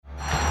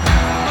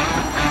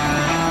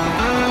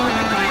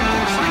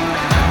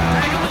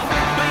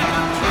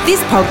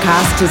This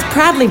podcast is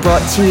proudly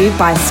brought to you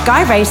by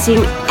Sky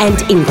Racing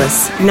and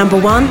Inglis,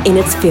 #1 in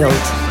its field.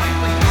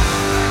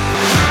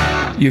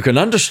 You can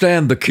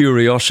understand the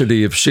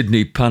curiosity of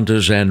Sydney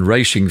punters and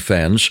racing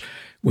fans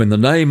when the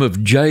name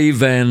of J.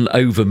 van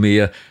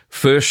Overmeire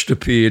first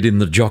appeared in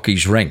the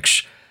jockey's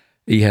ranks.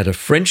 He had a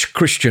French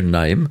Christian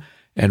name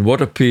and what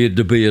appeared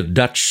to be a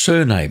Dutch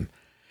surname.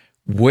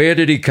 Where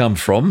did he come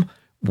from?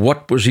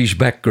 What was his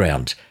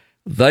background?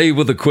 They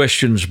were the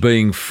questions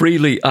being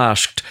freely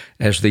asked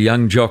as the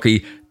young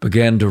jockey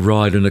began to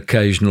ride an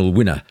occasional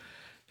winner.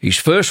 His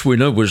first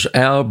winner was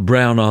Our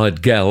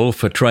Brown-Eyed Gal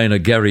for trainer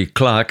Gary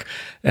Clark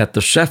at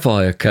the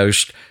Sapphire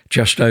Coast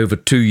just over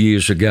 2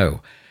 years ago.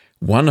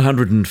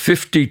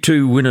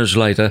 152 winners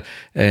later,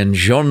 and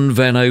Bjorn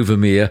van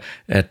Overmeire,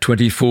 at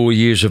 24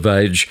 years of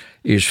age,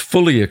 is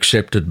fully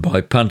accepted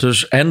by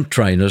punters and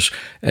trainers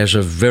as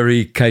a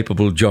very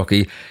capable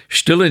jockey,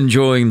 still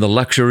enjoying the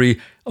luxury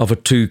of a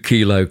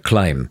 2-kilo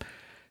claim.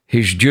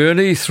 His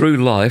journey through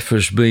life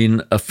has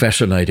been a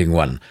fascinating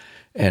one,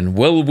 and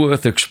well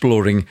worth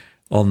exploring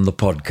on the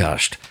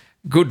podcast.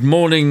 Good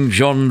morning,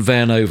 Bjorn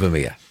van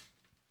Overmeire.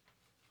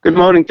 Good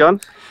morning,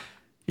 John.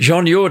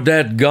 John, your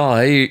dad,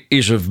 Guy,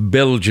 is of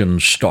Belgian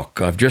stock.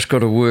 I've just got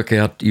to work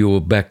out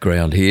your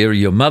background here.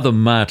 Your mother,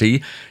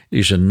 Marty,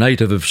 is a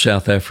native of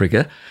South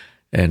Africa,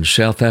 and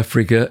South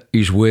Africa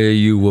is where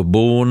you were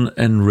born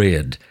and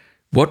reared.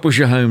 What was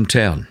your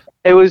hometown?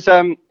 It was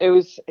a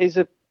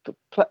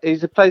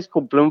place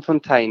called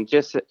Bloemfontein,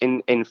 just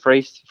in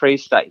Free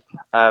State.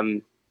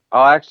 I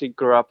actually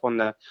grew up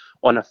on a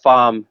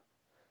farm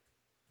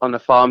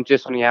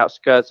just on the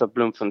outskirts of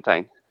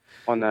Bloemfontein,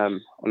 on a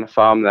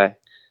farm there.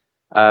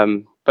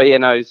 But yeah,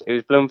 no, it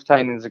was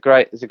Bloemfontein. It's a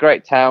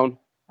great town.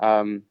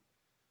 Not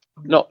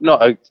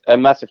a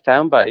massive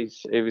town, but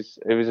it was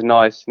a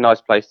nice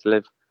place to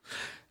live.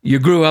 You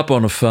grew up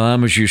on a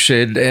farm, as you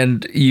said,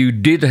 and you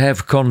did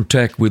have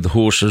contact with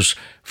horses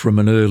from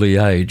an early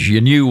age.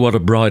 You knew what a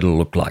bridle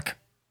looked like.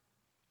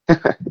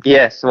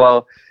 Yes,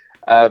 well,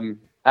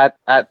 at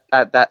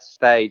that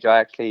stage, I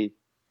actually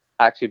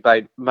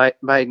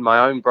made my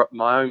own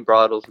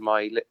bridles on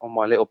my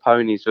little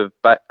ponies with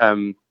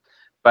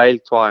bale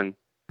twine,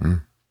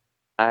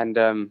 and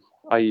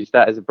I used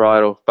that as a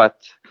bridle. But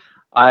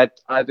I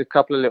had a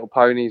couple of little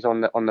ponies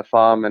on the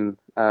farm, and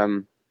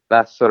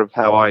that's sort of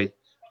how I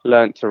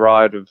learnt to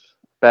ride with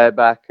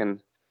bareback and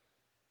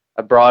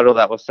a bridle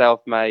that was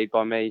self-made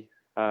by me.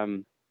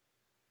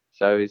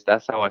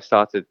 That's how I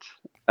started.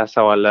 That's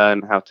how I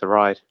learned how to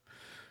ride.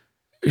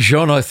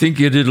 Jean, I think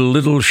you did a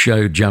little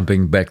show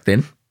jumping back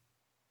then.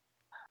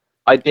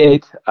 I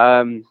did.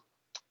 I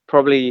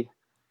probably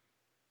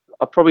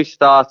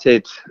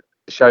started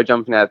show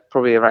jumping at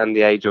probably around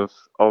the age of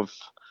 8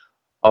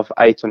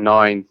 or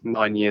 9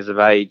 years of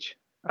age.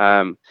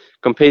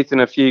 Competed in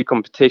a few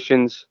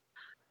competitions.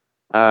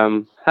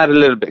 Had a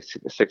little bit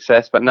of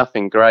success, but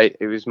nothing great.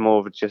 It was more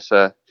of just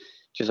a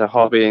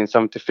hobby and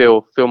something to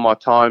fill my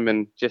time,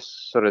 and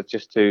just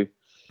to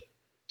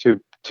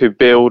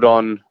build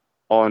on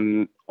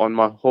my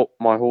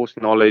horse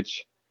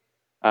knowledge,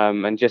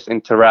 and just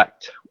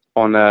interact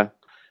on a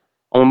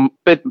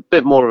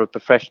bit more of a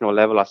professional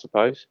level, I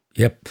suppose.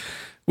 Yep.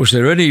 Was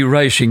there any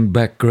racing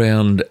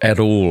background at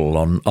all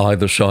on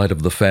either side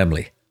of the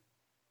family?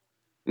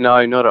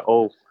 No, not at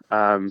all.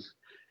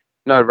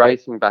 No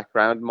racing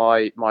background.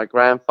 My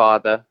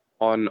grandfather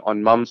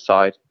on mum's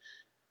side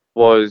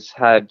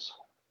had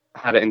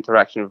an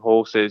interaction with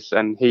horses,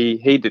 and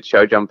he did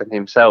show jumping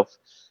himself.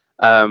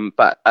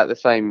 But at the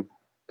same,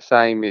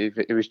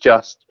 it was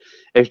just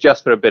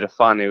for a bit of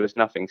fun. It was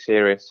nothing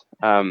serious.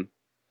 That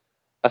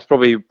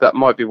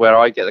might be where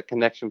I get the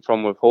connection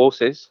from with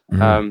horses.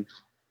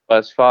 But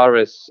as far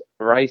as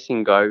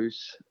racing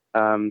goes,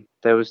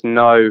 there's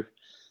no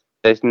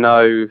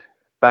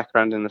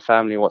background in the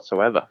family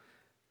whatsoever.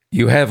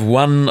 You have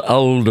one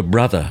older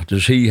brother.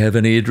 Does he have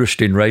any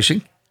interest in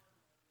racing?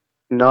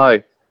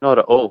 No, not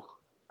at all.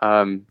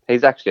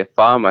 He's actually a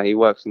farmer. He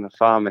works on the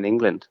farm in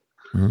England.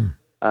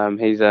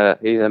 He's a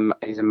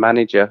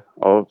manager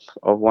of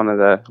one of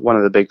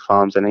the big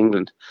farms in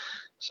England.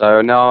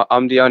 So now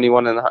I'm the only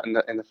one in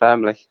the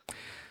family.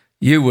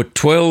 You were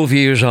 12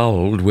 years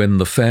old when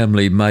the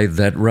family made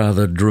that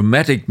rather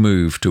dramatic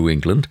move to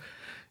England.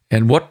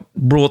 And what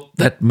brought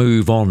that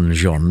move on,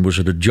 Jean? Was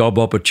it a job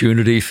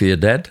opportunity for your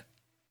dad?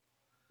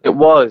 It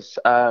was.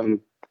 I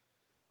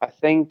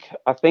think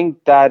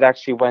Dad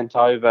actually went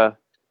over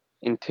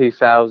in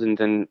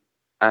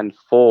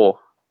 2004.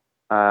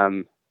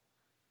 It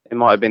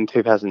might have been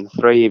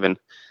 2003 even.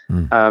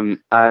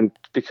 And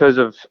because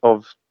of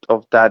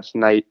Dad's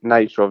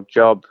nature of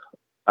job,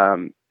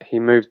 he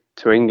moved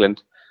to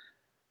England.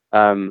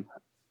 And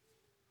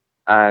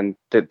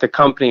the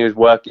company he was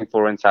working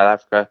for in South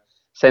Africa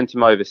sent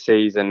him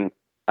overseas, and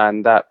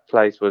that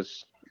place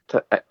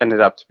ended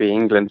up to be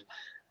England.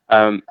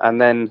 And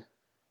then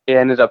it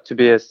ended up to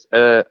be a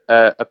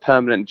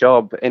permanent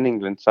job in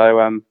England.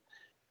 So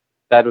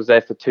Dad was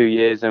there for 2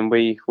 years, and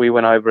we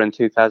went over in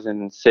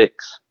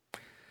 2006.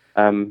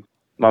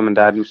 mum and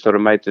dad sort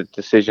of made the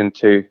decision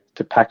to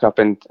pack up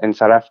in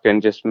South Africa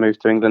and just move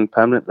to England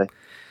permanently.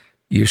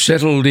 You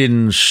settled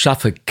in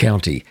Suffolk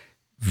County,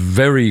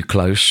 very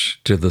close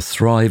to the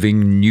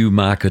thriving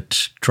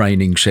Newmarket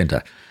Training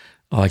Centre.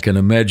 I can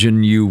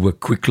imagine you were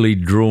quickly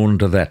drawn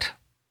to that.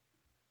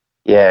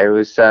 Yeah, it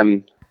was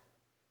a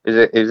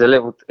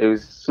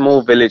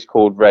small village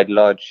called Red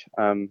Lodge.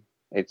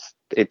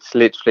 It's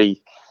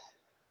literally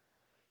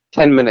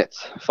 5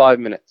 minutes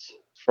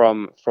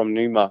from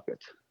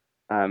Newmarket,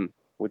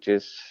 which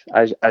is,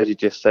 as you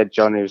just said,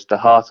 John, is the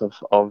heart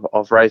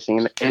of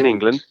racing in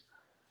England.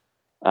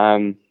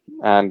 And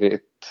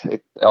it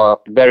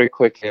very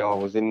quickly I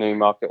was in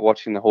Newmarket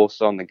watching the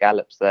horses on the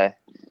gallops there,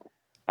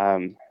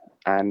 and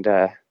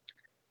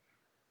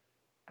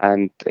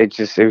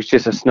it was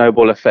just a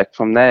snowball effect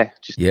from there.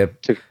 Just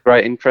took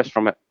great interest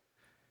from it.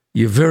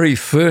 Your very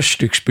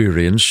first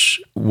experience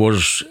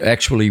was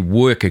actually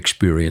work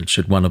experience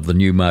at one of the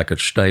Newmarket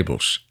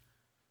stables.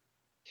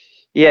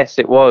 Yes,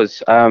 it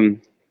was. I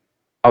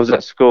was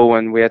at school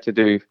and we had to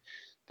do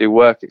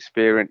work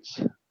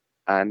experience,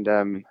 and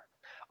I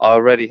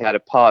already had a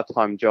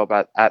part-time job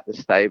at the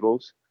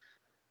stables.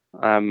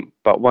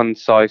 But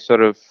once I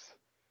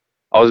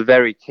was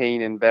very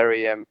keen and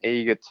very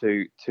eager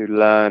to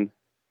learn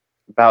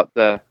about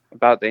the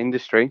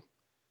industry,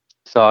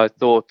 so I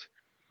thought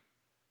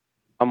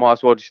I might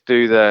as well just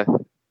do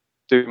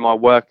my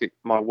work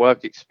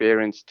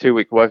experience,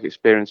 2-week work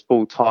experience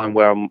full time,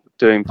 where I'm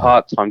doing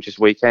part time just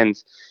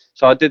weekends.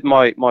 So I did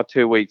my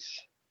 2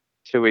 weeks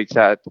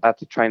at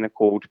a trainer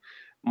called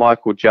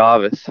Michael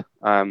Jarvis,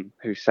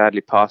 who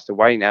sadly passed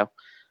away now.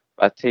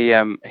 But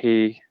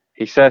he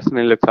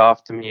certainly looked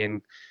after me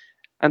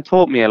and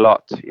taught me a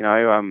lot. You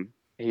know,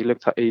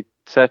 he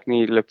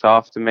certainly looked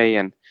after me,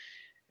 and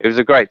it was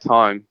a great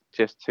time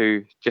just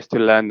to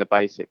learn the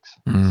basics,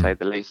 to say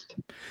the least.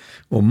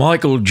 Well,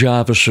 Michael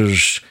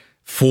Jarvis's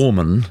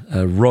foreman,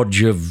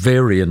 Roger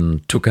Varian,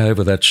 took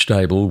over that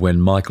stable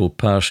when Michael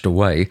passed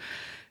away,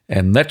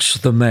 and that's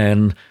the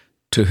man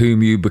to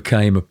whom you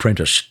became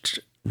apprenticed,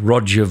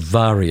 Roger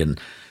Varian.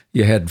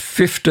 You had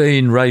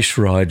 15 race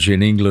rides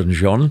in England,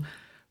 John,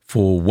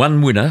 for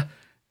one winner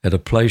at a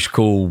place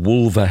called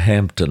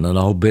Wolverhampton, and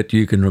I'll bet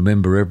you can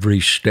remember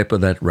every step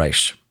of that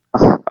race.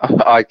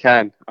 I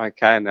can.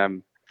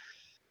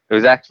 It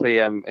was actually,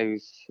 I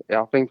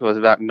think it was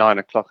about 9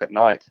 o'clock at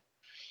night.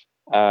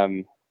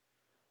 And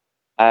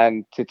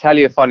to tell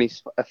you a funny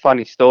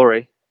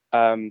story,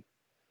 Roger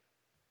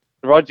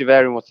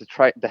Varian was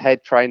the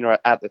head trainer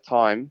at the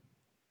time,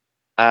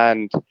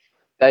 and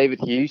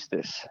David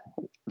Eustace,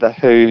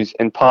 who's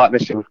in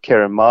partnership with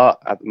Kieran Marr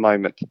at the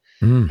moment,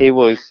 he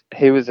was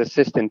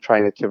assistant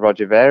trainer to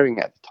Roger Varian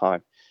at the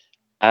time,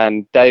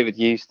 and David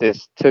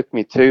Eustace took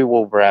me to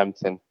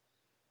Wolverhampton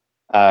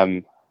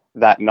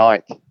that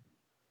night.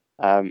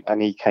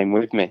 And he came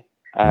with me.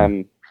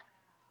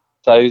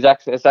 So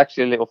it's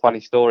actually a little funny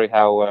story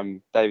how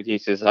David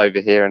Eustace is over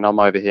here and I'm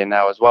over here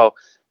now as well.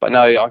 But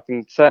no, I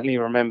can certainly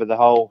remember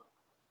the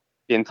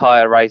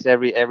entire race,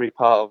 every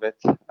part of it.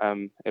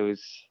 It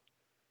was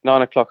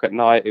 9 o'clock at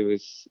night. It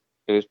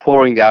was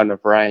pouring down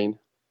with rain.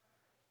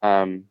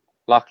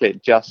 Luckily,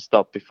 it just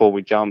stopped before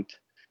we jumped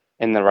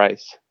in the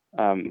race.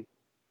 And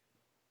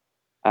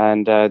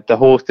the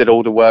horse did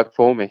all the work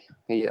for me.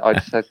 I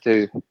just had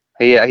to.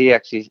 He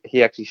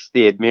actually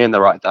steered me in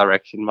the right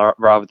direction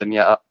rather than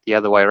the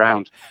other way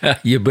around.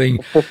 You're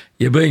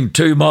being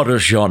too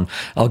modest, John.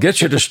 I'll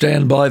get you to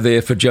stand by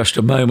there for just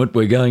a moment.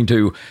 We're going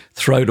to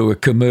throw to a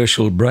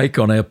commercial break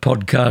on our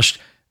podcast.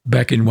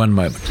 Back in one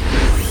moment.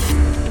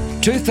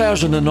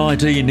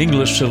 2019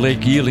 English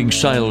Select Yearling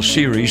Sales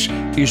Series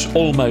is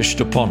almost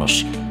upon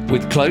us,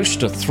 with close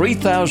to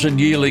 3,000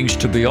 yearlings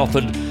to be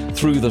offered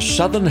through the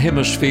Southern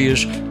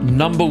Hemisphere's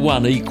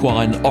 #1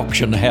 equine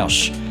auction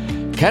house.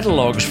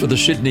 Catalogues for the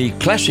Sydney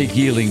Classic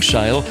Yearling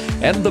Sale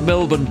and the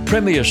Melbourne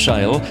Premier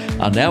Sale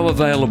are now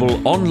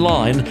available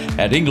online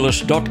at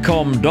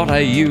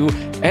inglis.com.au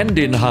and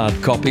in hard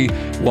copy,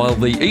 while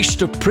the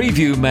Easter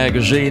Preview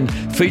magazine,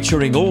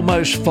 featuring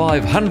almost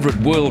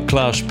 500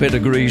 world-class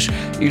pedigrees,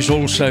 is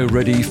also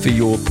ready for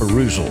your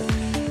perusal.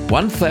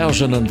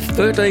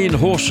 1,013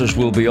 horses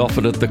will be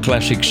offered at the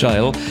Classic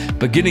Sale,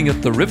 beginning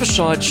at the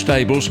Riverside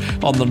Stables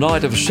on the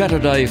night of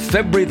Saturday,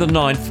 February the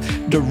 9th,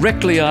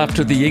 directly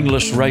after the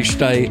English Race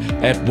Day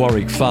at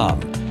Warwick Farm.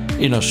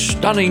 In a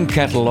stunning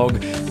catalogue,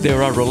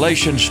 there are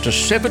relations to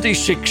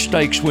 76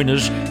 stakes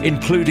winners,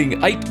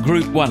 including 8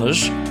 Group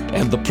 1ers,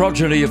 and the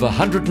progeny of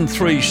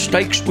 103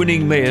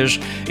 stakes-winning mares,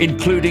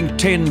 including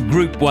 10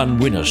 Group 1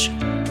 winners.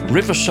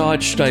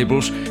 Riverside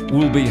Stables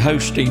will be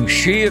hosting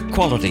sheer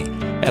quality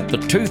at the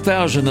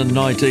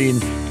 2019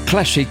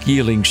 Classic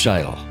Yearling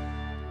Sale.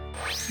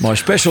 My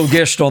special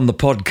guest on the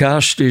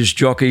podcast is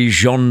jockey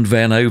Bjorn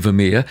van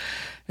Overmeire,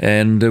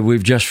 and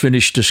we've just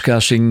finished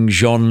discussing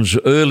Bjorn's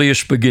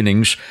earliest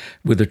beginnings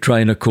with a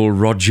trainer called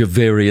Roger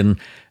Varian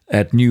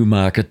at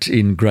Newmarket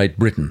in Great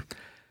Britain.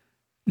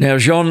 Now,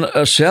 Bjorn,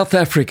 a South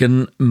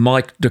African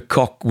Mike de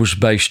Kock was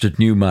based at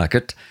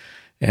Newmarket,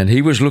 and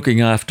he was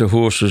looking after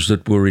horses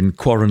that were in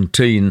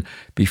quarantine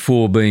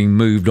before being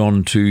moved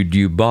on to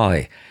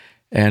Dubai.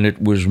 And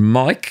it was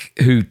Mike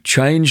who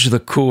changed the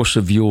course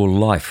of your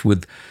life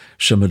with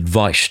some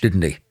advice,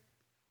 didn't he?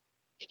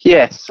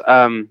 Yes,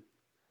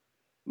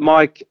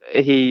 Mike.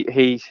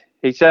 He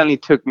certainly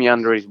took me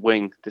under his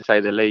wing, to say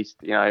the least.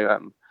 He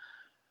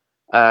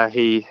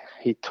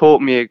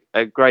taught me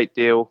a great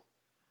deal.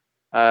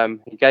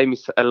 He gave me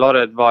a lot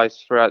of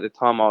advice throughout the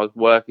time I was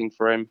working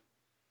for him,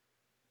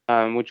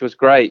 which was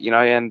great.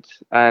 And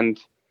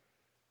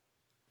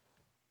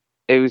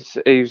it was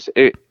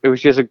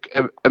just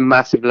a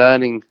massive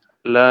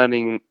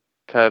learning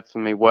curve for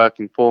me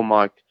working for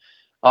Mike.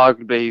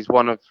 Arguably, he's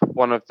one of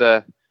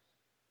the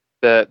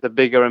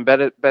bigger and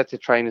better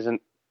trainers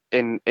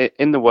in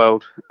the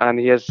world, and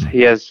he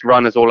has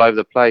runners all over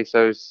the place.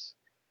 So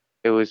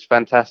it was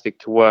fantastic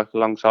to work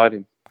alongside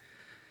him.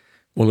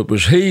 Well, it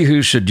was he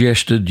who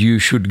suggested you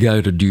should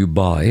go to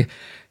Dubai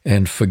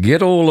and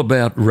forget all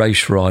about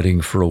race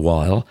riding for a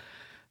while.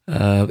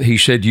 He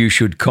said you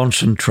should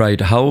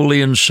concentrate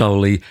wholly and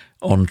solely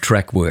on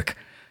track work,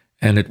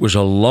 and it was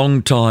a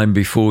long time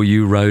before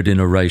you rode in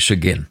a race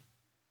again.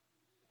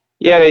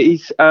 Yeah,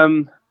 he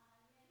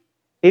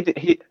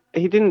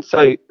didn't,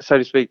 so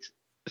to speak,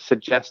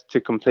 suggest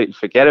to completely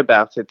forget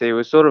about it. It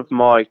was sort of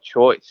my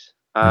choice.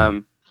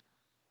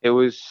 It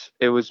was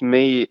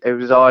me. It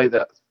was I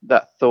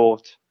that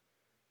thought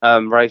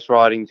race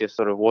riding just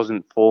sort of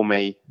wasn't for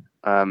me,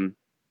 and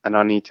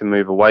I need to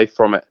move away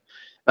from it.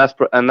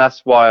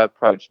 That's why I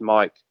approached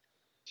Mike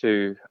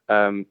to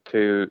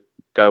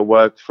go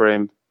work for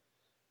him.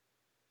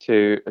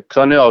 Because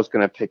I knew I was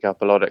going to pick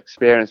up a lot of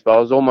experience, but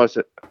I was almost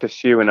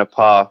pursuing a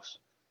path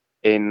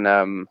in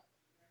a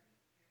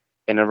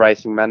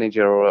racing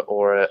manager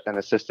or an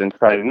assistant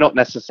trainer, not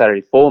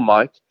necessarily for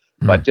Mike,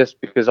 but just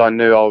because I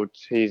knew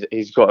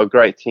he's got a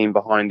great team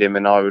behind him,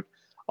 and I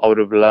would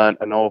have learned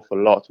an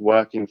awful lot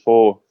working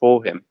for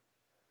him.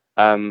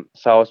 So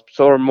I was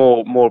sort of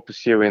more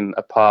pursuing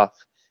a path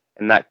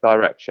in that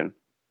direction.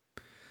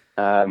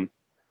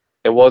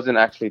 It wasn't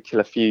actually till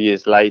a few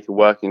years later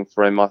working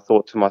for him I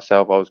thought to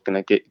myself I was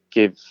going to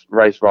give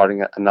race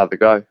riding another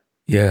go.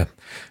 Yeah.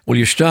 Well,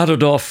 you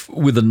started off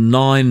with a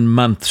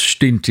 9-month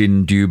stint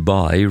in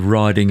Dubai,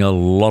 riding a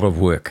lot of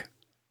work.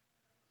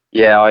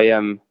 Yeah,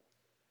 it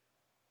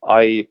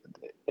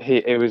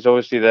was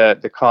obviously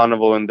the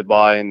carnival in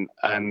Dubai,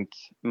 and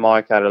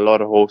Mike had a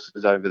lot of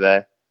horses over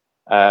there.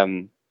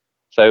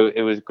 So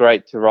it was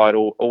great to ride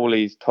all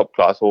these top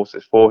class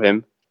horses for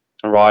him,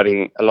 and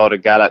riding a lot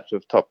of gallops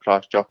with top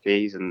class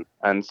jockeys and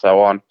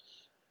so on.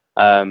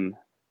 And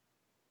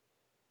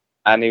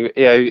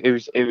it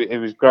was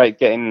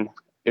great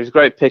it was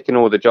great picking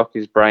all the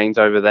jockeys' brains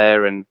over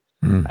there, and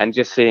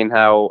just seeing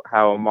how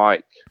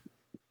Mike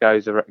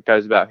goes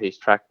about his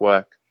track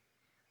work.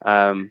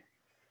 And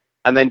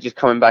then just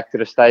coming back to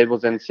the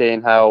stables and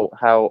seeing how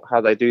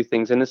they do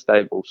things in the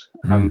stables,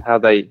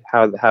 how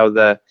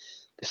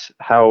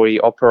he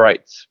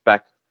operates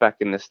back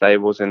in the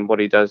stables, and what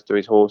he does to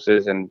his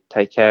horses and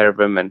take care of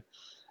them and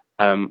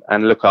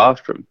look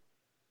after them.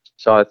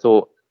 So I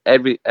thought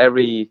every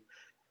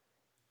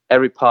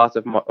part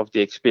of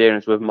the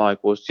experience with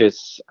Mike was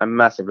just a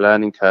massive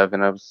learning curve,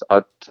 and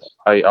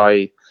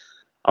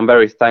I'm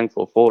very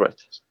thankful for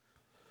it.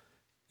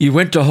 You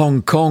went to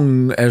Hong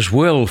Kong as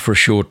well for a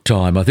short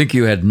time. I think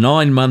you had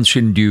 9 months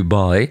in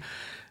Dubai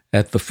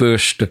at the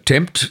first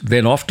attempt,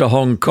 then off to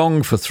Hong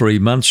Kong for 3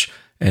 months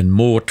and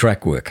more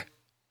track work.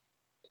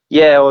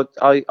 Yeah,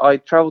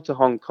 I travelled to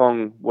Hong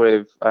Kong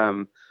with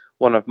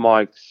one of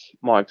Mike's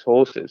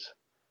horses,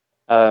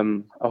 a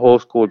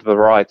horse called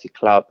Variety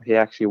Club. He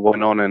actually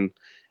went on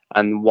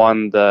and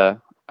won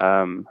the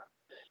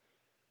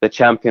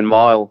Champion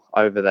Mile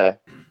over there.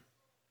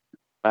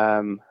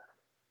 I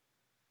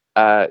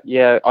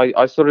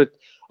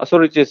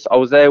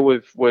was there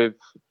with a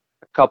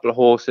couple of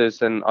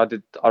horses, and I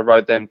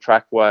rode them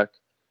track work.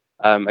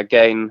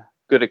 Again,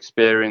 good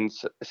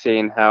experience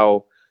seeing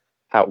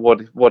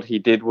what he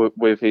did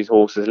with his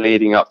horses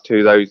leading up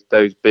to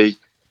those big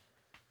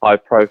high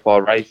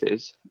profile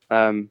races.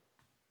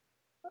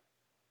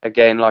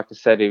 Again, like I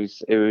said, it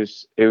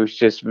was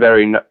just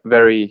very,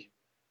 very,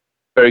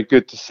 very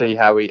good to see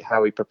how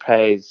he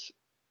prepares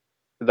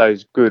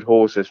those good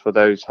horses for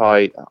those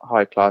high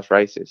class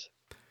races.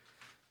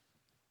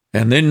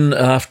 And then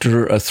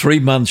after a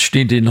 3-month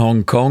stint in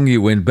Hong Kong,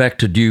 you went back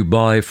to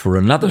Dubai for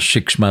another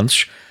 6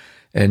 months.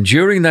 And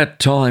during that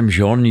time,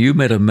 John, you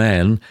met a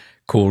man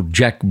called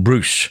Jack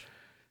Bruce,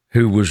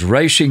 who was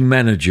racing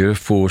manager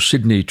for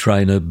Sydney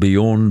trainer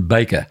Bjorn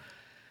Baker.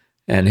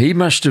 And he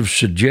must have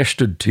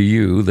suggested to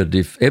you that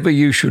if ever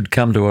you should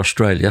come to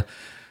Australia,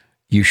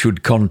 you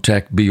should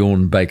contact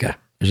Bjorn Baker.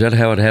 Is that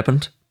how it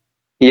happened?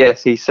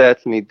 Yes, he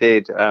certainly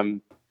did. I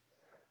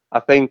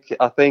think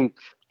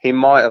he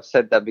might have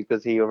said that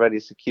because he already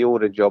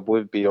secured a job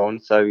with Bjorn,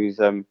 so he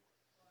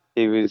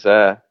was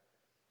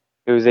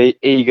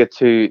eager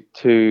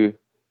to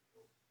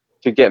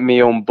get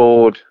me on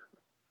board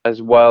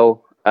as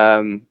well.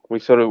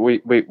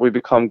 We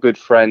become good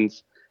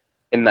friends,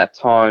 in that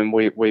time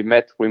we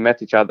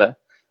met each other,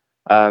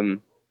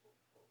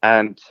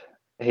 and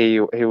he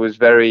was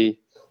very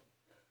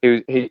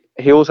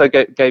he also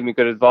gave me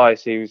good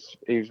advice. He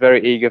was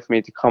very eager for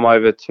me to come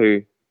over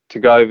to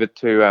go over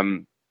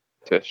to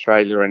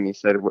Australia, and he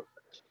said, if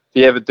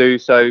you ever do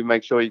so,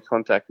 make sure you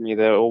contact me.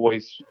 There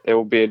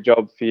will be a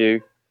job for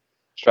you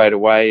straight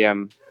away.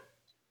 And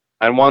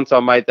once I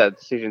made that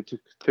decision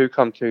to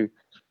come to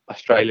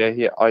Australia,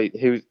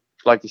 he was,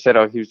 like you said,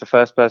 he was the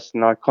first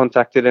person I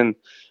contacted, and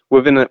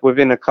within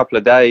a couple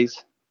of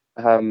days,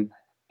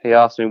 he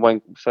asked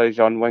me,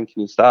 John, when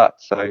can you start?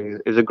 So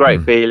it was a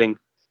great feeling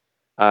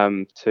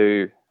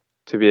to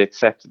be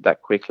accepted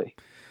that quickly.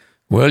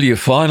 Well, you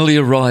finally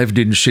arrived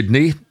in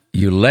Sydney.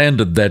 You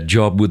landed that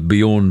job with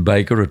Bjorn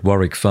Baker at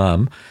Warwick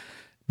Farm,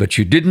 but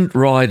you didn't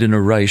ride in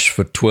a race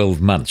for 12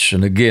 months,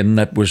 and again,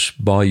 that was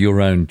by your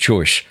own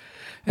choice.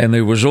 And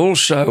there was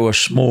also a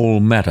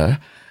small matter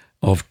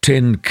of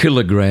 10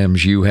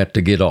 kilograms you had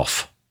to get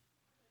off.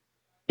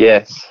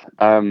 Yes.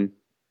 I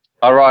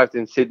arrived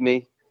in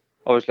Sydney.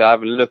 Obviously, I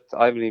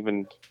haven't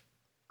even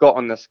got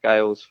on the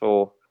scales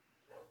for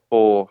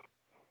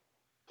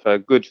a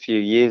good few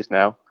years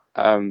now.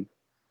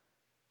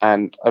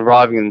 And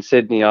arriving in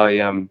Sydney,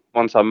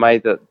 once I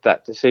made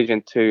that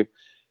decision to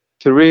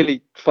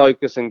really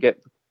focus and get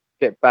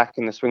back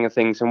in the swing of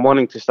things and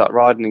wanting to start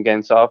riding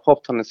again, so I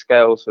popped on the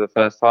scales for the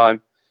first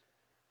time,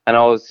 and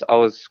I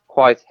was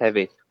quite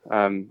heavy.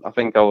 I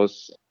think I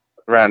was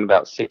around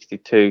about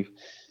 62,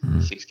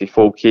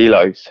 64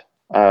 kilos.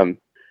 And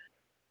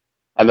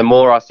the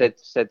more I said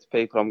to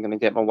people, I'm going to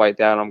get my weight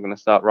down, I'm going to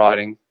start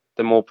riding,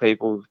 the more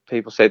people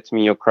said to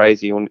me, you're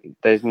crazy.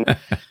 There's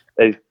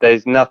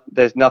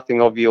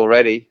nothing of you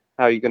already.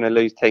 How are you going to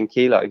lose 10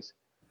 kilos?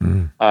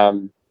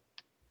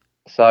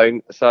 So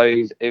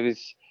it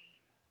was,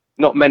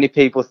 not many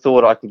people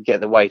thought I could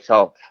get the weight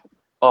off.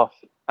 But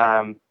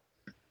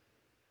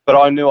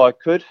I knew I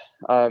could.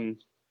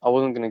 I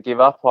wasn't going to give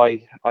up.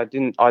 I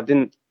didn't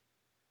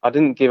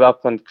give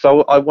up,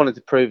 because I wanted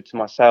to prove to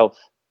myself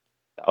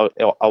I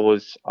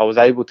was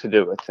able to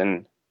do it,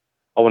 and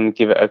I wanted to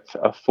give it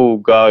a full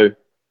go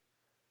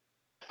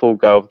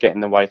of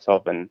getting the weight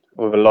off, and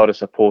with a lot of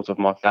support of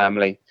my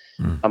family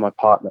and my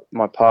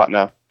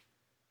partner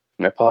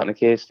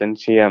Kirsten.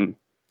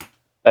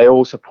 They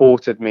all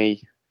supported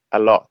me a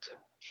lot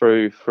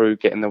through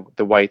getting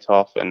the weight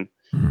off, and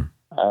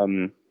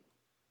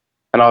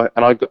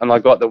I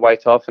got the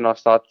weight off, and I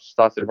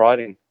started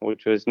riding,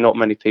 which was not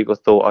many people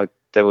thought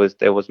there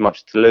was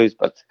much to lose,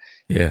 but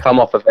come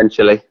off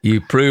eventually. You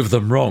proved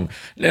them wrong.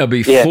 Now,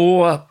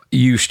 before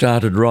you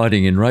started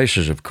riding in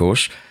races, of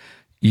course,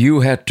 you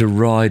had to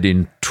ride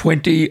in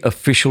 20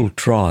 official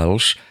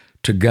trials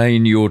to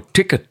gain your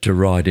ticket to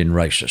ride in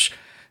races,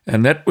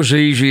 and that was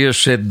easier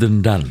said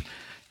than done.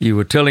 You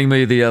were telling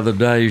me the other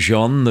day,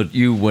 Jean, that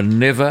you were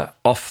never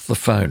off the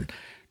phone,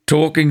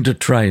 talking to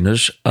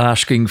trainers,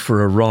 asking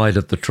for a ride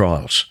at the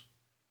trials.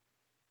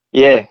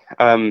 Yeah.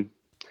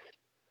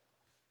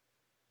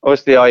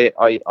 Obviously, I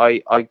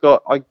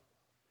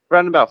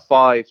ran about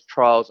 5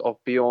 trials of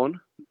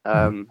Bjorn,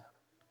 and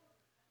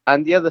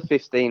the other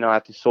 15 I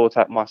had to sort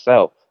out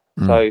myself.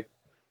 So,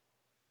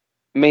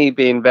 me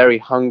being very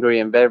hungry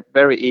and very,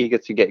 very eager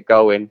to get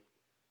going,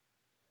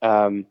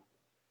 I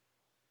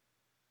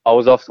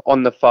was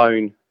on the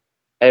phone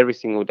every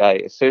single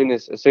day. As soon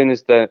as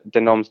the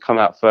noms come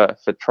out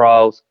for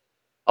trials,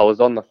 I was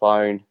on the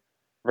phone,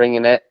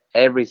 ringing it.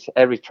 Every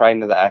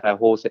trainer that had a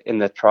horse in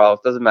the trials,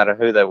 doesn't matter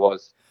who there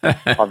was.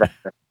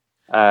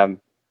 And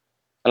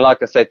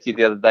like I said to you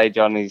the other day,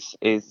 John,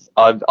 is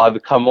I've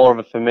become more of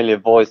a familiar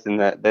voice than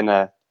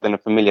a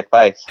familiar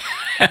face,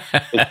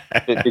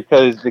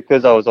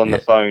 because I was on the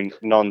phone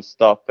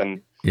non-stop,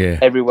 and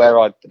everywhere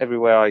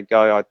I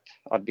go,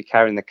 I'd be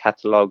carrying the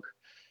catalogue,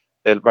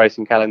 the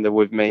racing calendar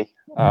with me,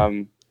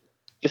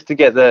 just to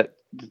get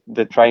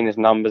the trainers'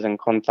 numbers and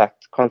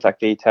contact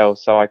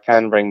details, so I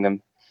can ring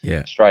them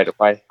straight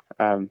away.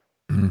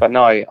 But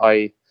no,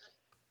 I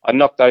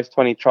knocked those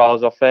 20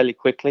 trials off fairly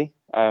quickly.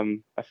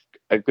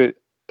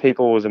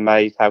 People was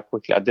amazed how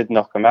quickly I did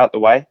knock them out the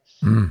way,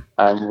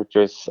 which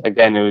was,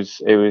 again, it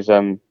was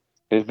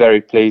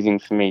very pleasing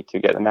for me to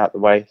get them out the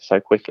way so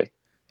quickly.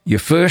 Your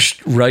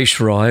first race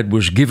ride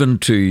was given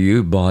to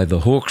you by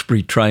the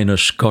Hawkesbury trainer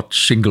Scott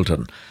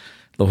Singleton.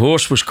 The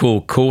horse was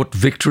called Court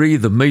Victory.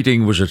 The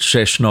meeting was at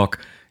Cessnock.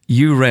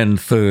 You ran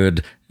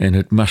third, and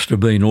it must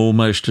have been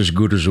almost as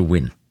good as a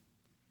win.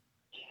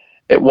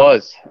 It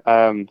was.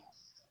 It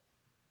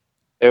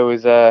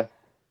was.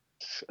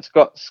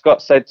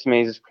 Scott said to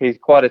me, he's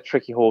quite a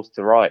tricky horse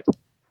to ride.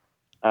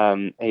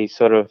 You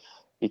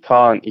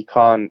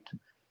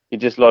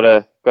just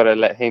gotta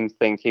let him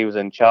think he was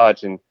in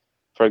charge. And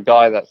for a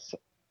guy that's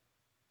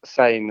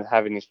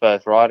having his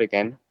first ride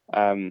again,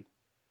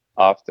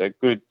 after a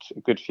good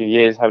few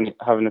years having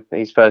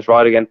his first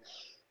ride again,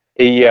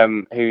 he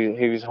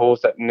was a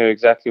horse that knew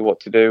exactly what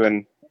to do,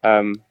 and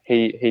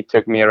he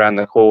took me around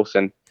the course,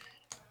 and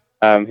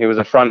he was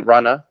a front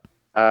runner,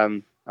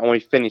 and we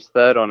finished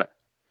third on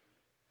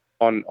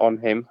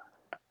him,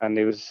 and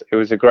it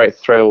was a great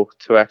thrill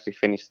to actually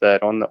finish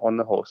third on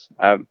the horse.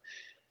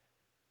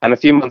 And a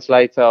few months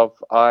later,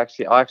 I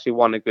actually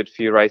won a good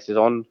few races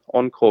on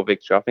Core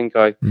Victory. I think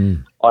I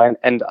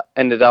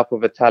ended up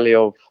with a tally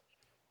of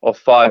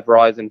 5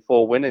 rides and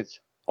 4 winners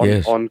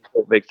on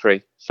Core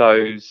Victory.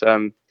 So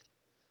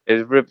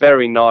it was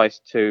very nice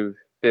to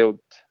build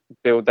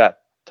that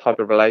type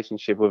of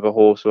relationship with a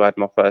horse who had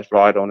my first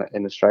ride on it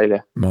in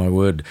Australia. My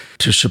word.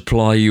 To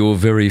supply your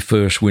very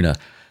first winner.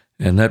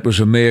 And that was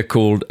a mare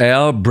called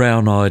Our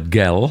Brown-Eyed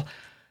Gal.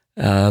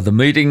 The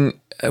meeting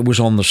was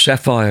on the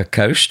Sapphire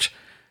Coast,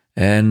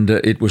 and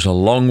it was a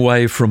long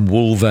way from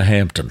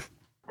Wolverhampton.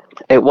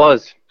 It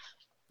was.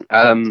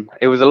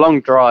 It was a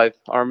long drive.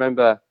 I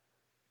remember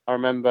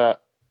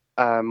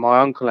my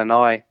uncle and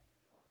I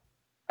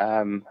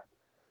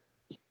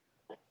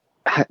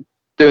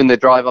doing the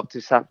drive up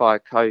to Sapphire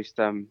Coast.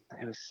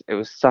 It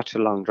was such a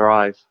long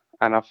drive,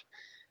 and if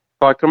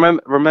I can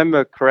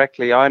remember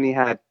correctly, I only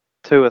had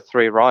 2 or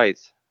 3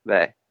 rides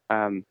there,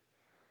 and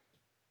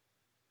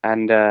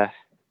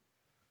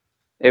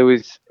it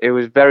was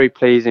very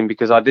pleasing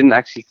because I didn't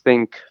actually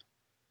think.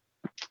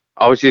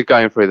 I was just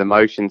going through the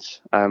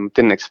motions.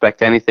 Didn't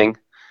expect anything.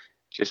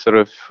 Just sort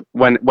of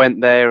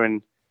went there,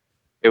 and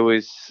it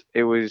was.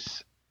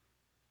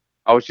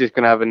 I was just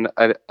going to have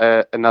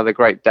another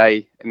great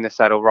day in the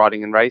saddle,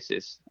 riding and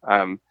races.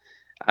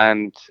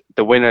 And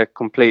the winner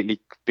completely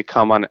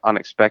become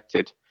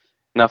unexpected.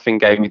 Nothing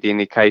gave me the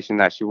indication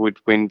that she would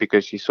win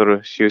because she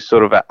was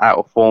sort of out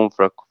of form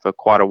for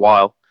quite a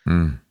while.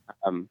 And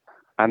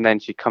then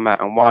she come out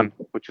and won,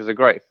 which was a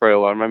great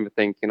thrill. I remember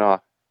thinking,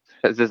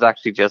 this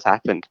actually just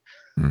happened.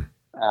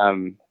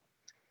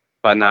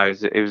 But no,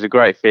 it was a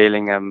great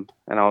feeling. And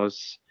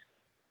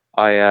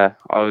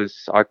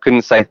I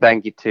couldn't say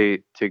thank you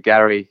to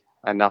Gary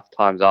enough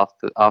times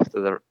after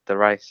the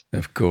race.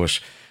 Of course.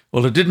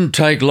 Well, it didn't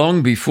take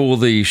long before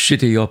the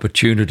city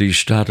opportunities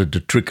started to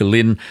trickle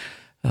in.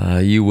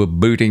 You were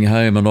booting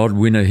home an odd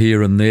winner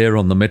here and there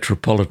on the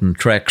metropolitan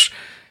tracks.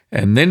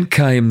 And then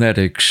came that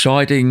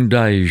exciting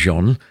day,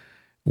 Jean,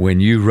 when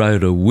you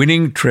rode a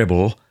winning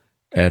treble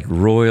at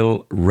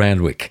Royal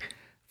Randwick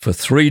for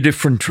 3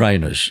 different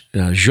trainers,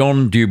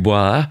 Jean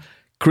Dubois,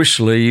 Chris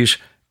Lees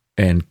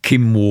and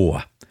Kim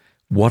Waugh.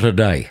 What a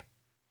day.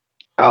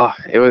 Oh,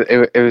 it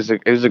was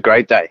a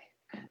great day.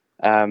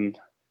 I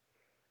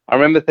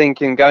remember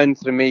thinking, going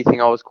to the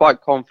meeting, I was quite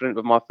confident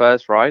with my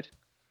first ride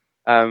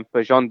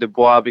for Jean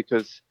Dubois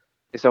because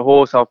it's a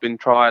horse I've been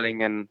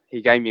trialling, and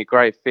he gave me a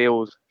great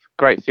feel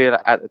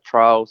at the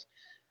trials.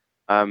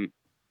 And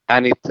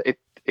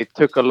it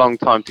took a long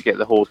time to get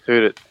the horse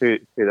to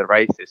the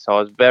races, so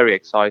I was very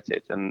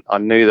excited, and I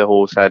knew the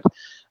horse had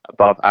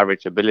above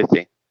average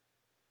ability.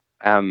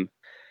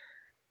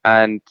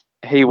 And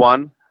he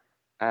won,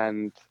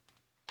 and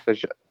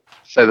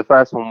so the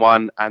first one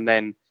won, and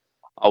then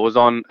I was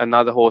on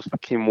another horse for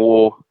Kim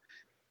Waugh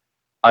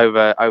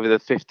over the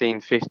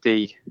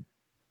 1550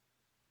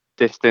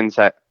 distance,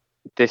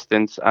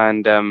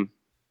 and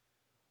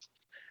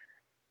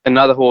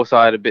another horse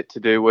I had a bit to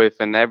do with,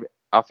 and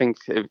I think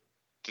the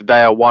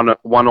day I won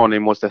on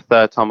him was the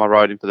 3rd time I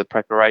rode him for the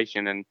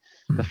preparation, and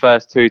the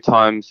first 2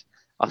 times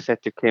I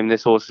said to Kim,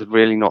 this horse is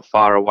really not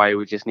far away.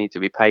 We just need to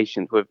be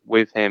patient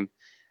with him.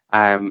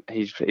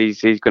 He's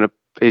gonna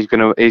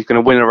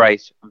win a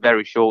race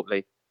very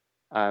shortly.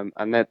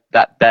 And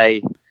that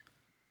day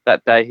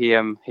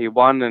he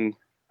won, and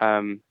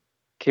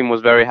Kim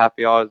was very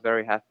happy. I was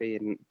very happy,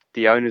 and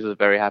the owners was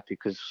very happy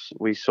because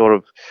we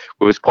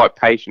was quite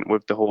patient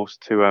with the horse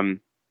to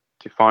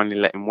finally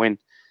let him win.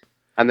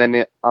 And then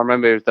I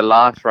remember it was the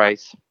last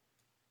race.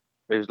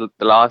 It was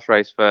the last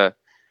race for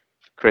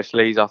Chris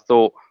Lees. I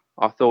thought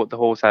the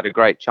horse had a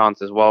great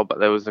chance as well, but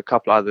there was a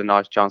couple other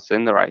nice chances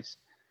in the race.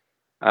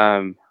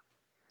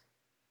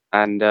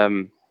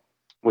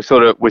 We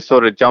sort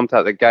of jumped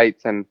out the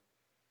gates, and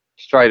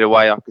straight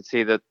away I could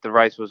see that the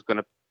race was going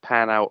to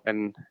pan out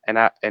in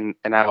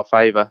our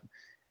favour.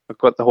 We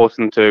got the horse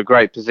into a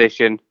great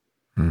position,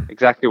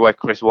 exactly where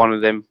Chris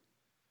wanted him,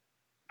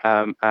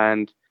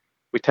 and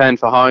we turned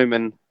for home,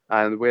 and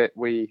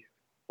we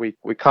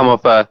come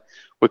off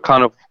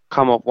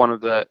one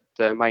of the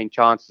main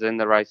chances in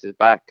the races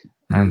back,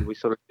 and we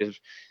sort of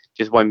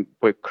just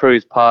we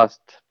cruised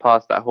past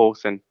that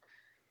horse, and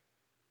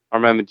I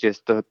remember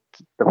just the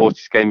horse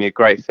just gave me a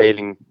great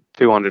feeling.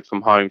 200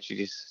 from home, she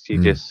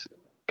just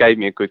gave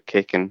me a good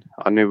kick, and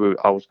I knew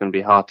I was going to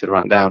be hard to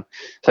run down.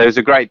 So it was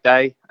a great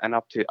day, and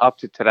up to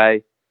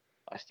today,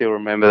 I still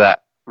remember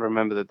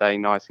the day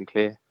nice and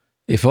clear.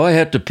 If I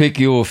had to pick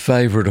your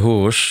favourite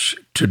horse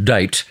to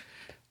date,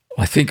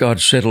 I think I'd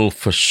settle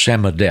for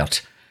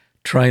Samadout.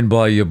 Trained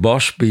by your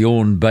boss,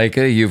 Bjorn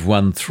Baker, you've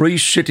won 3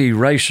 city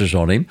races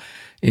on him,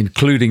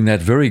 including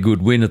that very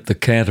good win at the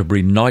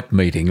Canterbury night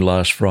meeting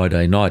last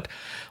Friday night.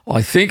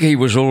 I think he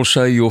was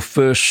also your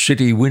first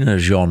city winner,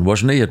 Jean,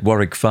 wasn't he, at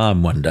Warwick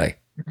Farm one day?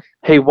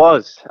 He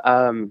was.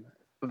 Going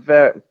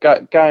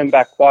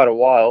back quite a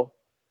while,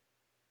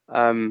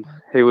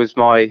 he was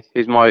my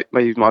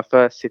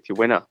first city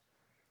winner.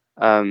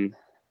 And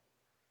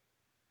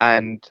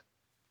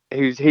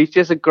he's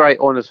just a great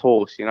honest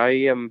horse. You know,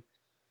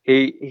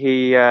 he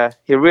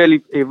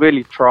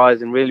really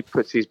tries and really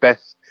puts his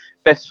best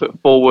foot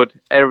forward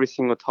every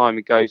single time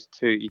he goes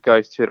to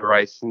the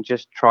race, and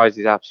just tries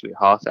his absolute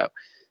heart out.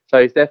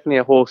 So he's definitely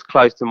a horse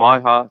close to my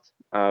heart.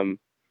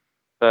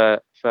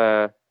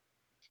 For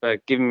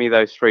giving me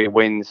those 3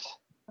 wins.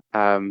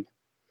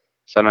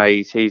 So no,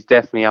 he's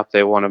definitely up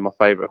there, one of my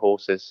favourite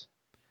horses.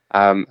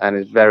 And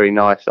it's very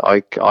nice that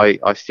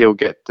I still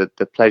get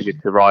the pleasure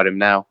to ride him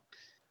now.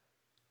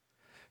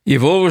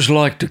 You've always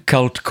liked a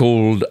colt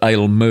called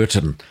Ale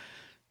Merton.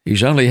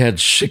 He's only had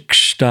 6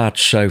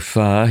 starts so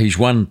far. He's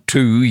won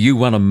 2. You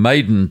won a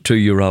maiden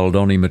 2-year-old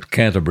on him at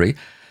Canterbury.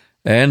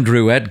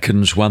 Andrew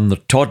Adkins won the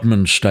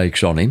Todman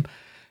Stakes on him.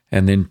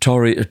 And then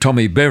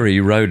Tommy Berry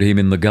rode him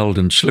in the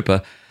Golden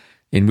Slipper,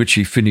 in which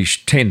he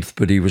finished 10th,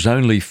 but he was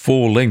only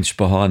 4 lengths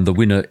behind the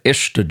winner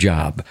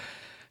Esterjab.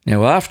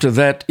 Now, after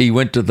that, he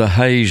went to the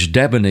Hayes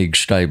Dabenig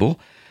stable.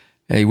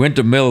 He went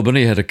to Melbourne.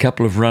 He had a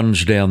couple of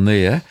runs down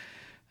there.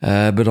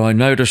 But I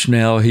notice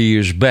now he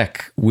is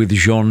back with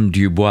Jean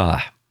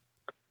Dubois.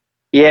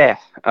 Yeah.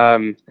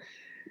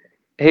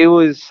 He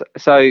was...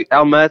 So,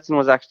 Al Merton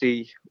was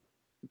actually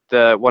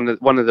one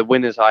of the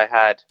winners I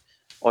had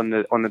on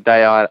the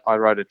day I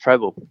rode a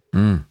treble.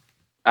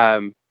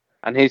 And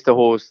he's the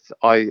horse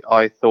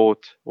I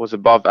thought was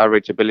above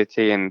average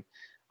ability, and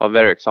I'm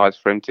very excited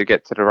for him to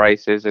get to the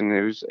races. And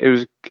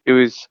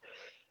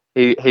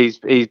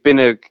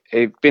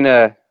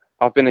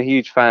I've been a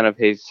huge fan of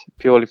his,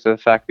 purely for the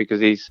fact because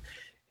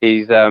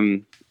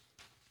the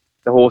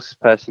horse's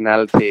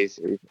personality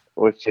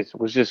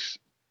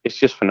it's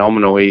just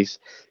phenomenal. He's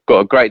got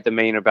a great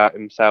demeanour about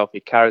himself. He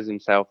carries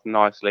himself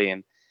nicely,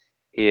 and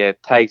he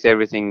takes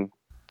everything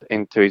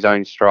into his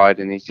own stride,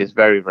 and he's just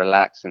very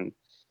relaxed. And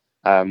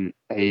the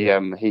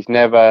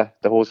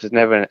horse is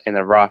never in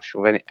a rush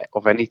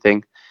of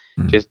anything.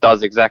 Just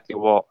does exactly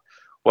what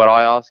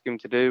I ask him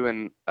to do,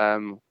 and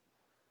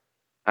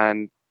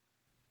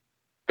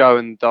go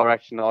in the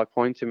direction I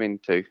point him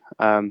into.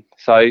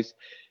 So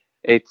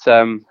it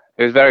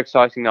was very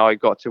exciting that I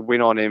got to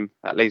win on him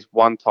at least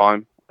one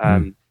time.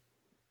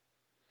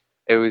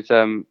 It was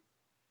a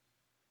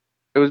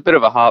bit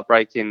of a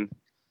heartbreaking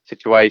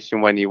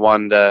situation when he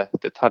won the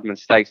Tudman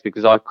Stakes,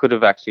 because I could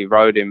have actually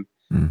rode him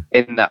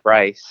in that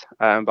race,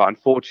 but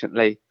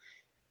unfortunately,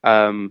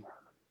 I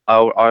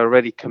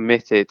already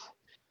committed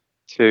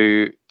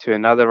to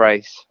another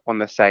race on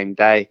the same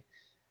day,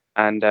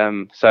 and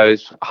so it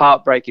was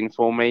heartbreaking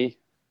for me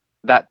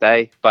that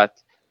day.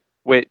 But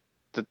with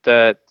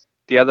the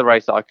other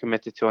race that I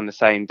committed to on the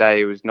same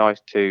day, it was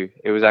nice too.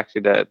 It was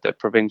actually the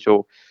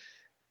provincial.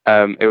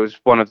 It was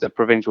one of the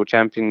provincial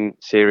champion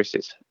series,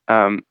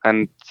 and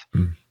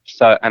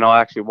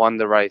I actually won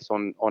the race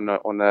on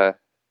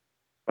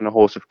a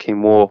horse of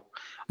Kim War,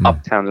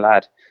 Uptown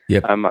Lad.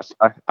 Yep.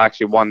 I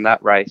actually won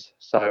that race.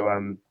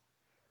 So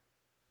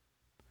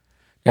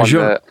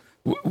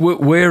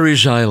where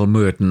is Ale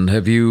Merton?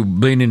 Have you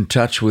been in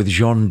touch with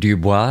Jean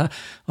Dubois?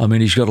 I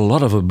mean, he's got a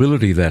lot of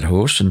ability, that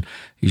horse, and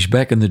he's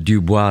back in the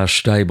Dubois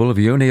stable. Have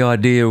you any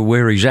idea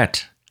where he's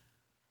at?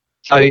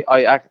 So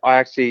I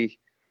actually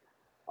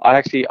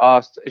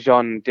asked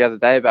Jean the other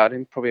day about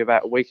him, probably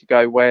about a week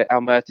ago, where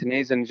Al Merton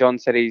is, and Jean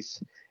said he's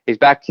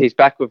back. He's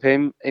back with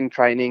him in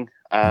training.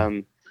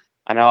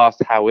 And I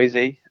asked how is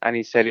he, and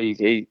he said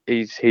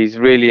he's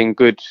really in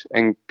good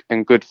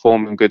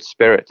form and good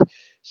spirit.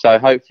 So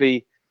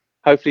hopefully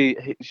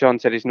Jean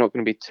said it's not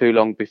going to be too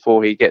long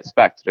before he gets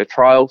back to the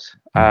trials.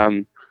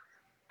 And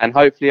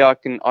hopefully I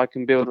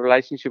can build a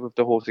relationship with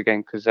the horse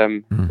again, because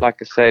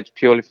like I said,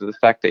 purely for the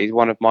fact that he's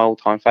one of my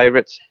all-time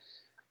favourites.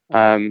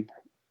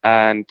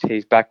 And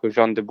he's back with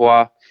Jean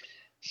Dubois.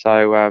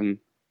 So I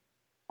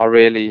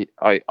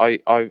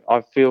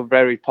feel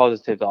very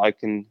positive that I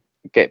can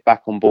get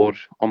back on board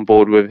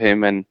with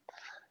him and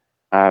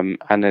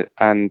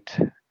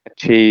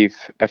achieve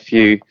a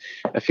few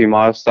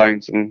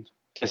milestones, and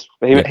just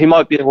he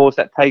might be the horse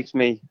that takes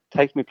me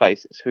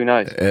places. Who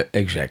knows?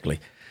 Exactly.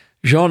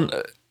 Jean,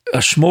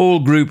 a small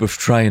group of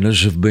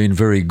trainers have been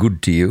very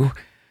good to you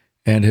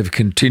and have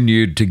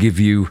continued to give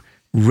you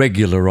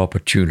regular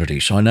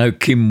opportunities. I know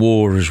Kim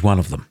War is one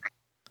of them.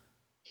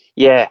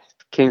 Yeah,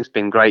 Kim's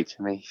been great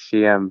to me.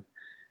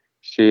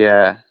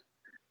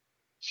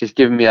 She's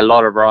given me a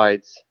lot of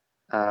rides.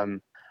 I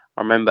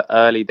remember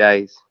early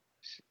days,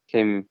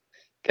 Kim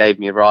gave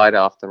me ride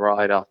after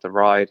ride after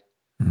ride.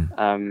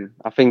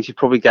 I think she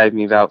probably gave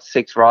me about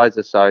 6 rides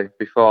or so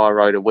before I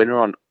rode a winner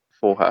on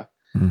for her.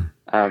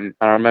 And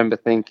I remember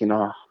thinking,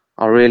 I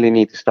really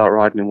need to start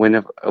riding a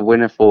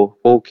winner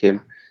for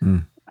Kim.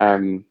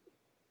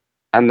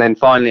 And then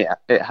finally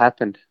it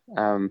happened.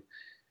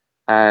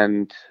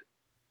 And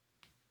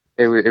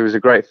it was a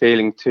great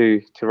feeling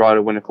to ride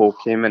a winner for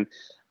Kim. And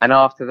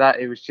after that,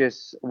 it was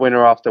just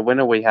winner after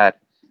winner we had.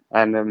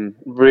 And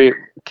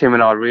Kim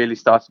and I really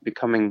started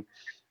become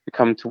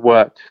to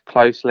work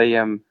closely.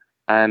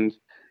 And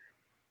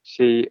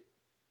she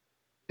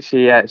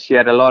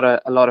had a lot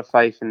of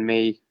faith in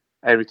me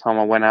every time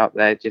I went out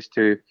there, just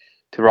to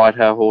ride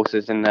her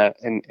horses in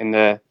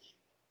the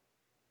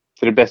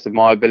to the best of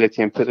my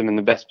ability and put them in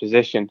the best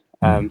position.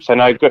 So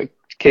no,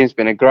 Kim's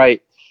been a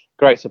great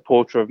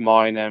supporter of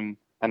mine, and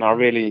I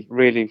really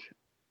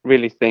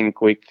think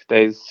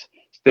there's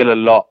still a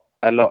lot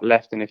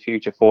left in the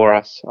future for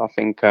us. I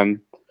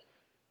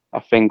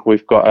think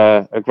we've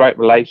got a great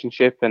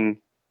relationship, and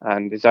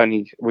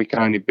we can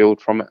only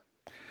build from it.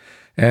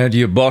 And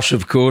your boss,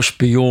 of course,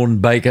 Bjorn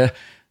Baker,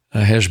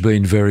 has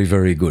been very,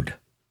 very good.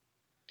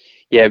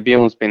 Yeah,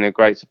 Bjorn's been a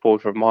great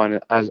supporter of mine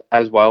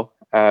as well.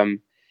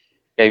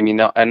 Gave me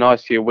a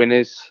nice few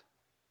winners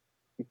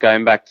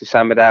going back to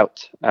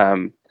Sammedout.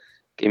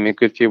 Gave me a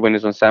good few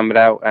winners on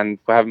Sammedout, and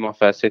for having my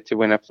first city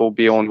winner for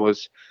Bjorn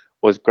was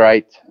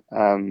great.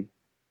 And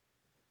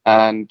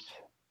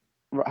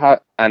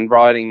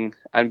riding,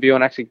 and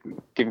Bjorn actually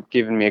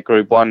given me a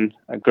Group 1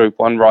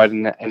 ride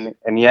in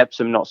the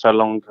Epsom not so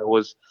long ago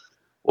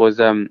was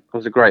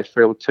a great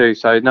thrill too.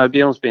 So no,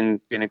 Bjorn's been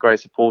a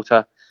great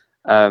supporter.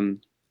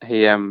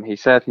 He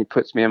certainly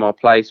puts me in my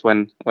place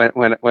when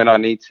I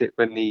need to,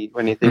 when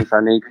he thinks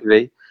I need to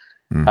be.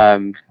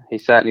 He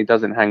certainly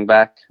doesn't hang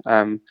back,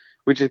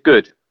 which is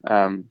good.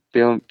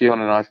 Bjorn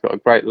and I've got a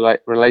great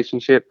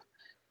relationship,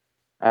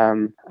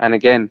 and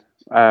again,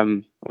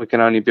 we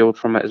can only build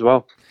from it as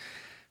well.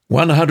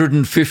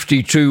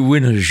 152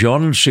 winners,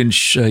 John,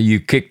 since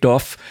you kicked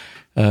off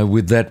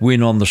with that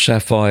win on the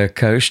Sapphire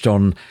Coast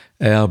on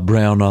our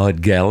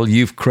brown-eyed gal.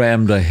 You've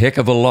crammed a heck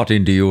of a lot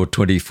into your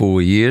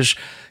 24 years.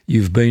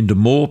 You've been to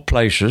more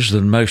places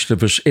than most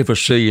of us ever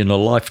see in a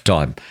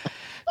lifetime.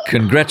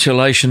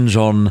 Congratulations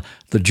on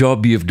the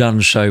job you've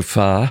done so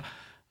far.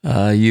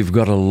 You've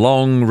got a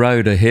long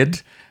road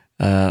ahead.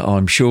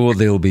 I'm sure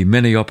there'll be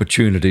many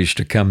opportunities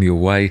to come your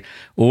way.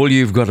 All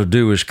you've got to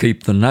do is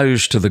keep the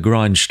nose to the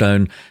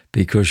grindstone,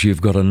 because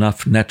you've got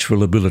enough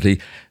natural ability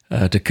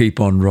to keep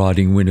on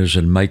riding winners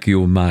and make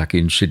your mark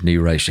in Sydney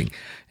racing.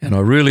 And I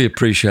really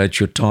appreciate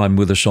your time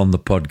with us on the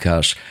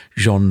podcast,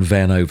 John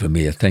van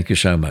Overmeire. Thank you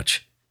so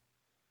much.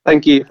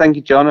 Thank you,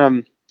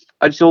 John.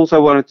 I just also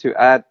wanted to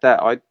add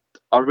that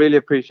I really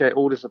appreciate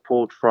all the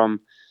support from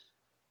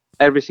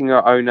every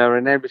single owner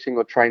and every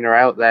single trainer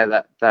out there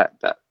that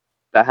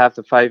have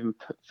the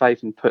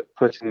faith in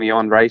putting me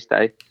on race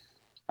day.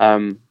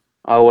 I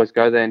always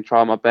go there and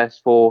try my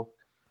best for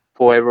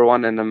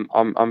everyone, and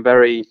I'm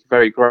very,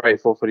 very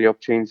grateful for the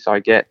opportunities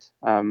I get.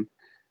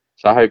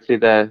 So hopefully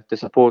the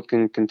support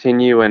can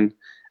continue, and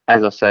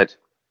as I said,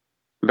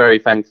 very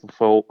thankful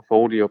for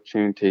all the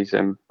opportunities.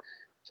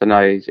 So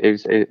no,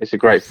 it's a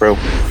great thrill.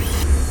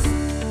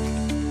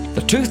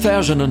 The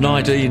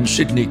 2019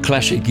 Sydney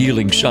Classic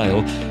Yearling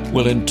Sale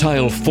will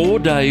entail 4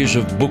 days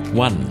of Book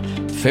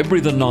 1,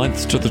 February the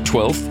 9th to the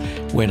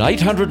 12th, when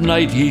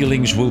 808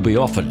 yearlings will be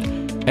offered,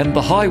 and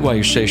the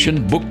Highway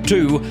Session, Book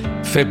 2,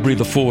 February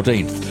the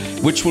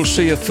 14th, which will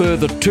see a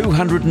further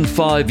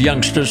 205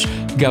 youngsters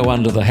go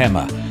under the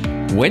hammer.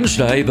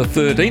 Wednesday the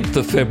 13th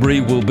of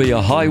February will be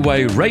a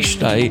Highway Race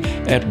Day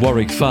at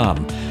Warwick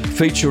Farm,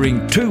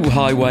 featuring 2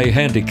 highway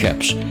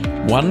handicaps,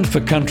 one for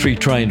country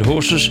trained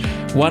horses,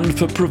 one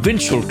for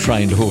provincial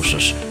trained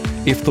horses.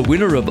 If the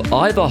winner of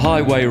either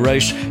highway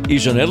race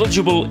is an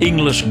eligible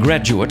English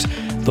graduate,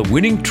 the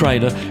winning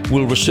trainer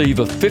will receive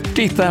a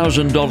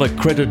 $50,000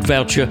 credit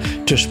voucher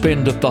to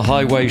spend at the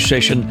highway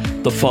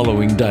session the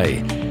following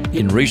day.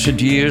 In recent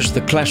years,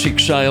 the Classic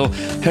Sale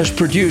has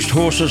produced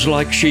horses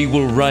like She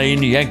Will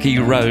Reign, Yankee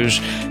Rose,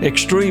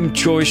 Extreme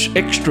Choice,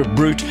 Extra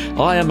Brute,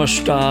 I Am a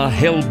Star,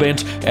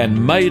 Hellbent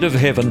and Maid of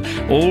Heaven,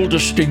 all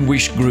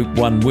distinguished Group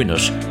 1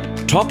 winners.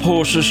 Top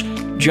horses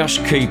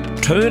just keep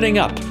turning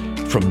up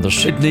from the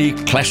Sydney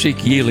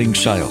Classic Yearling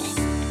Sale.